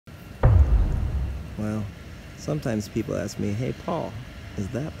Well, sometimes people ask me, hey Paul, is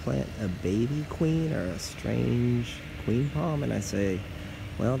that plant a baby queen or a strange queen palm? And I say,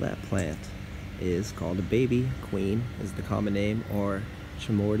 well, that plant is called a baby queen, is the common name, or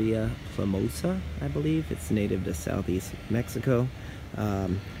Chamaedorea plumosa, I believe. It's native to southeast Mexico.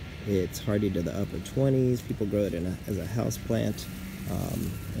 It's hardy to the upper 20s. People grow it as a house plant.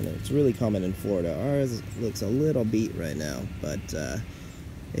 And it's really common in Florida. Ours looks a little beat right now, but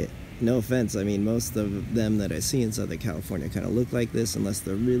no offense, I mean, most of them that I see in Southern California kind of look like this unless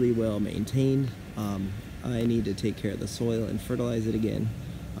they're really well maintained. I need to take care of the soil and fertilize it again.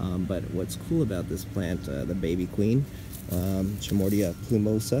 But what's cool about this plant, the baby queen, Chamaedorea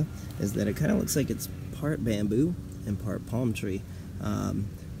plumosa, is that it kind of looks like it's part bamboo and part palm tree.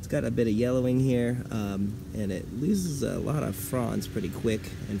 It's got a bit of yellowing here, and it loses a lot of fronds pretty quick,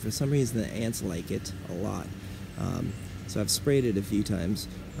 and for some reason the ants like it a lot. So I've sprayed it a few times,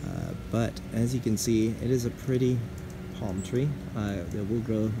 but as you can see, it is a pretty palm tree that will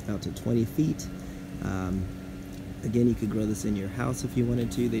grow out to 20 feet. Again, you could grow this in your house if you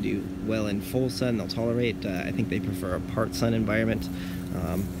wanted to. They do well in full sun. They'll tolerate, I think they prefer a part sun environment.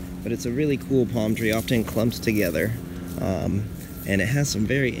 But it's a really cool palm tree, often clumped together. And it has some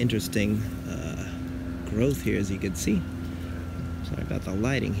very interesting growth here, as you can see. Sorry about the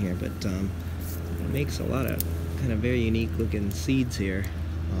lighting here, but it makes a lot of kind of very unique looking seeds here.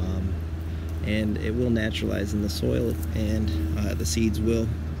 And it will naturalize in the soil, and the seeds will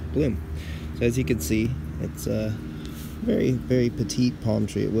bloom. So as you can see, it's a very, very petite palm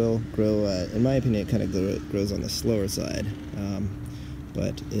tree. It will grow, in my opinion, it kind of grows on the slower side.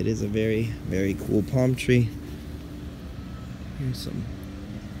 But it is a very, very cool palm tree. Here's some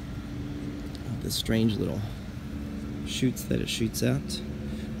of the strange little shoots that it shoots out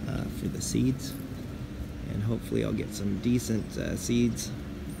for the seeds. And hopefully I'll get some decent seeds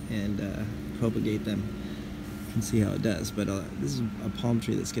and propagate them and see how it does. But this is a palm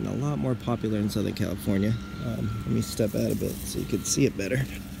tree that's getting a lot more popular in Southern California. Let me step out a bit so you can see it better.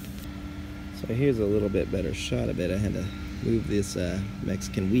 So here's a little bit better shot of it. I had to move this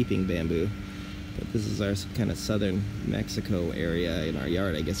Mexican weeping bamboo, but this is our kind of southern Mexico area in our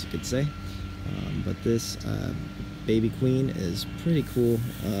yard, I guess you could say. But this baby queen is pretty cool.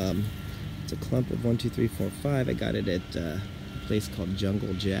 It's a clump of 1, 2, 3, 4, 5. I got it at a place called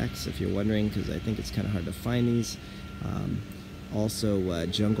Jungle Jacks, if you're wondering, because I think it's kind of hard to find these. Also,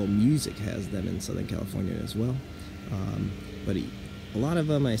 Jungle Music has them in Southern California as well. But a lot of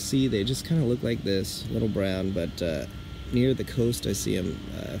them I see, they just kind of look like this, little brown, but near the coast I see them,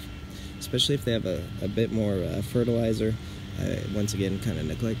 especially if they have a bit more fertilizer. I, once again, kind of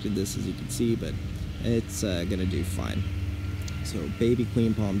neglected this, as you can see, but it's gonna do fine. So baby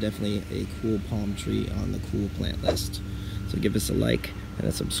queen palm, definitely a cool palm tree on the cool plant list. So give us a like and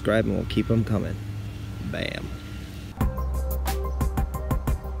a subscribe, and we'll keep them coming. Bam.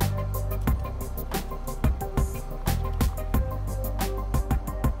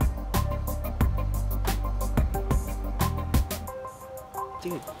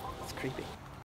 Dude, it's creepy.